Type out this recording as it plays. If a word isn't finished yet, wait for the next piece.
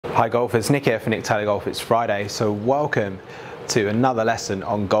Hi golfers, Nick here for Nick Taylor Golf. It's Friday, so welcome to another lesson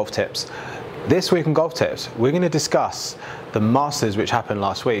on golf tips. This week on Golf Tips, we're going to discuss the Masters which happened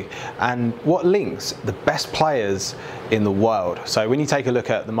last week and what links the best players in the world. So when you take a look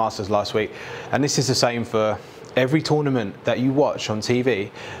at the Masters last week, and this is the same for every tournament that you watch on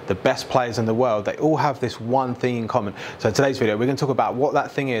TV, the best players in the world, they all have this one thing in common. So in today's video, we're going to talk about what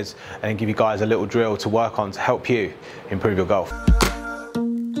that thing is and give you guys a little drill to work on to help you improve your golf.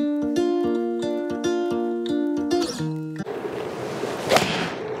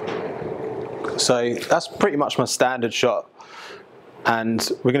 So that's pretty much my standard shot, and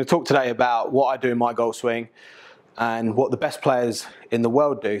we're going to talk today about what I do in my golf swing and what the best players in the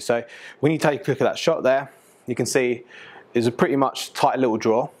world do. So when you take a look at that shot there, you can see it's a pretty much tight little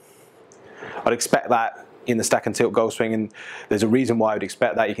draw. I'd expect that in the stack and tilt golf swing, and there's a reason why I would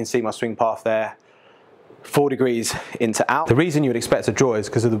expect that. You can see my swing path there, 4 degrees into out. The reason you would expect a draw is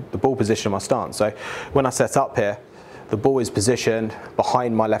because of the ball position of my stance. So when I set up here, the ball is positioned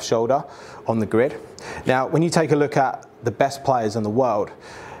behind my left shoulder on the grid. Now, when you take a look at the best players in the world,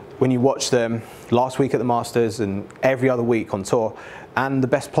 when you watch them last week at the Masters and every other week on tour, and the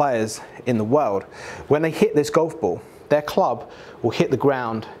best players in the world, when they hit this golf ball, their club will hit the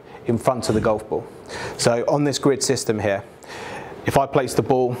ground in front of the golf ball. So on this grid system here, if I place the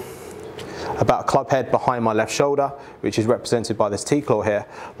ball about a club head behind my left shoulder, which is represented by this T-claw here,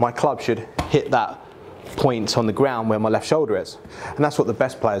 my club should hit that point on the ground where my left shoulder is, and that's what the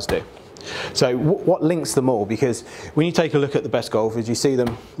best players do. So what links them all? Because when you take a look at the best golfers, you see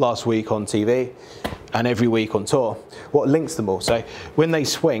them last week on TV and every week on tour. What links them all? So when they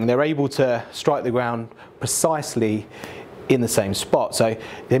swing, they're able to strike the ground precisely in the same spot. So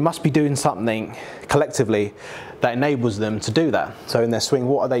they must be doing something collectively that enables them to do that. So in their swing,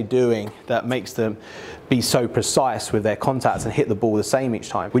 what are they doing that makes them be so precise with their contacts and hit the ball the same each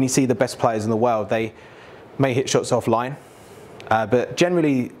time? When you see the best players in the world, they may hit shots offline, but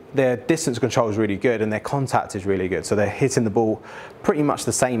generally their distance control is really good and their contact is really good. So they're hitting the ball pretty much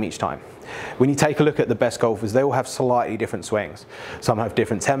the same each time. When you take a look at the best golfers, they all have slightly different swings. Some have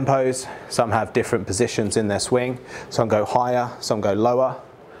different tempos, some have different positions in their swing. Some go higher, some go lower.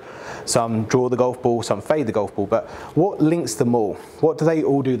 Some draw the golf ball, some fade the golf ball. But what links them all? What do they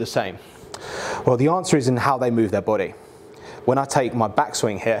all do the same? Well, the answer is in how they move their body. When I take my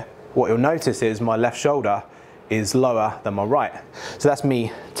backswing here, what you'll notice is my left shoulder is lower than my right. So that's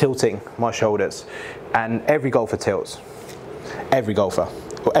me tilting my shoulders. And every golfer tilts. Every golfer.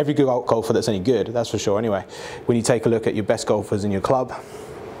 Well, every golfer that's any good, that's for sure anyway. When you take a look at your best golfers in your club,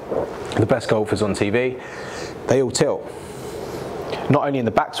 the best golfers on TV, they all tilt. Not only in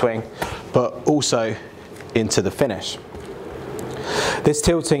the backswing, but also into the finish. This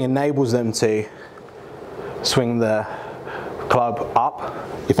tilting enables them to swing the club up.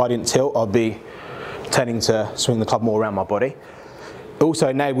 If I didn't tilt, I'd be tending to swing the club more around my body. It also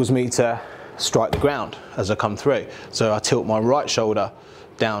enables me to strike the ground as I come through. So I tilt my right shoulder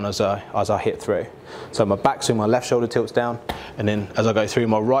down as I hit through. So my backswing, my left shoulder tilts down, and then as I go through,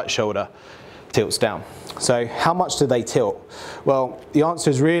 my right shoulder tilts down. So how much do they tilt? Well, the answer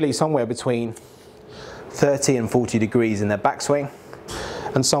is really somewhere between 30 and 40 degrees in their backswing,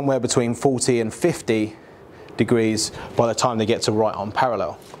 and somewhere between 40 and 50 degrees by the time they get to right on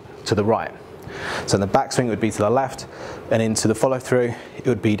parallel, to the right. So in the backswing it would be to the left, and into the follow through it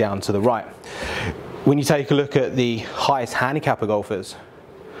would be down to the right. When you take a look at the highest handicapper golfers,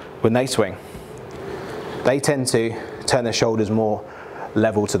 when they swing, they tend to turn their shoulders more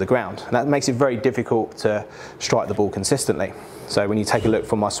level to the ground, and that makes it very difficult to strike the ball consistently. So when you take a look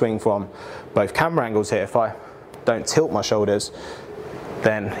from my swing from both camera angles here, if I don't tilt my shoulders,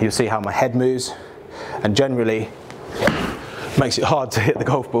 then you'll see how my head moves, and generally makes it hard to hit the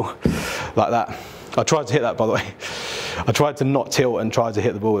golf ball like that. I tried to hit that, by the way. I tried to not tilt and tried to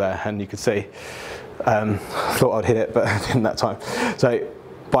hit the ball there, and you could see I thought I'd hit it, but I didn't that time. So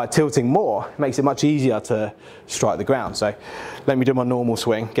by tilting more, it makes it much easier to strike the ground. So let me do my normal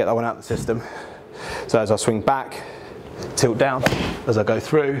swing, get that one out of the system. So as I swing back, tilt down. As I go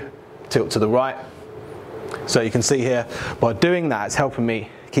through, tilt to the right. So you can see here, by doing that, it's helping me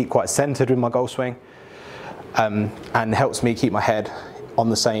keep quite centered with my golf swing, and helps me keep my head on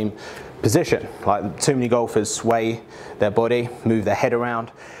the same position. Like, too many golfers sway their body, move their head around.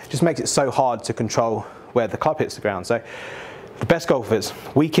 It just makes it so hard to control where the club hits the ground. So the best golfers,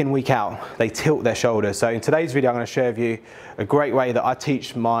 week in, week out, they tilt their shoulders. So in today's video, I'm going to share with you a great way that I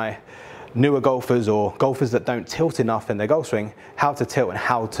teach my newer golfers or golfers that don't tilt enough in their golf swing, how to tilt and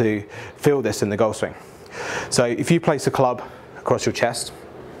how to feel this in the golf swing. So if you place a club across your chest,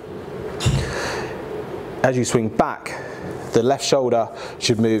 as you swing back, the left shoulder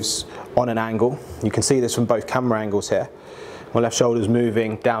should move on an angle. You can see this from both camera angles here. My left shoulder is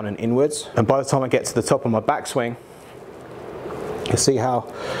moving down and inwards, and by the time I get to the top of my backswing, you see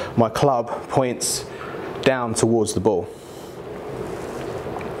how my club points down towards the ball.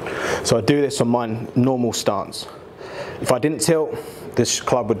 So I do this on my normal stance. If I didn't tilt, this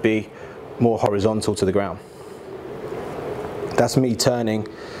club would be more horizontal to the ground. That's me turning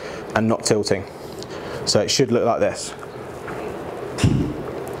and not tilting. So it should look like this.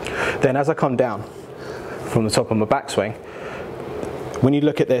 Then as I come down from the top of my backswing, when you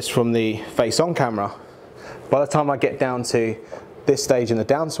look at this from the face-on camera, by the time I get down to this stage in the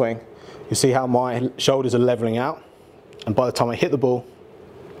downswing, you see how my shoulders are leveling out, and by the time I hit the ball,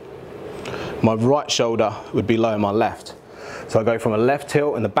 my right shoulder would be low on my left. So I go from a left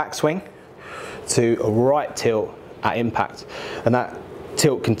tilt in the backswing to a right tilt at impact, and that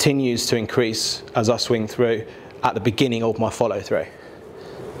tilt continues to increase as I swing through at the beginning of my follow through.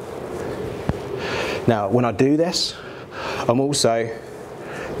 Now when I do this, I'm also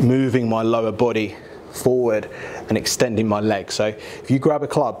moving my lower body forward and extending my legs. So if you grab a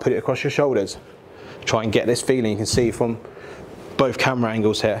club, put it across your shoulders, try and get this feeling. You can see from both camera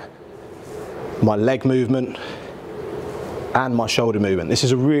angles here, my leg movement and my shoulder movement. This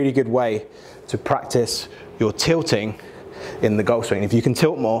is a really good way to practice your tilting in the golf swing. If you can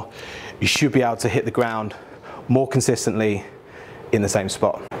tilt more, you should be able to hit the ground more consistently in the same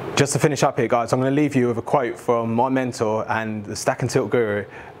spot. Just to finish up here, guys, I'm going to leave you with a quote from my mentor and the stack and tilt guru,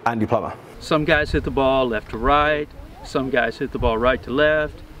 Andy Plummer. Some guys hit the ball left to right, some guys hit the ball right to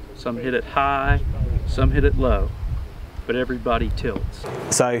left, some hit it high, some hit it low, but everybody tilts.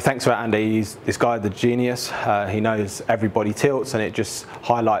 So thanks for that, Andy. He's this guy, the genius. He knows everybody tilts, and it just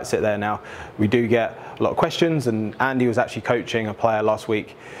highlights it there. Now, we do get a lot of questions, and Andy was actually coaching a player last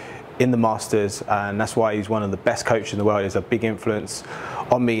week in the Masters, and that's why he's one of the best coaches in the world. He's a big influence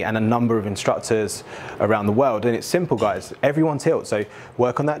on me and a number of instructors around the world. And it's simple, guys. Everyone tilts, so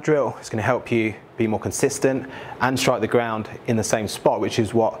work on that drill. It's going to help you be more consistent and strike the ground in the same spot, which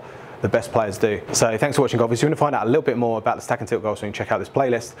is what the best players do. So thanks for watching, golf. If you want to find out a little bit more about the stack and tilt golf swing, check out this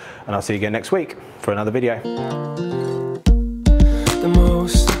playlist, and I'll see you again next week for another video.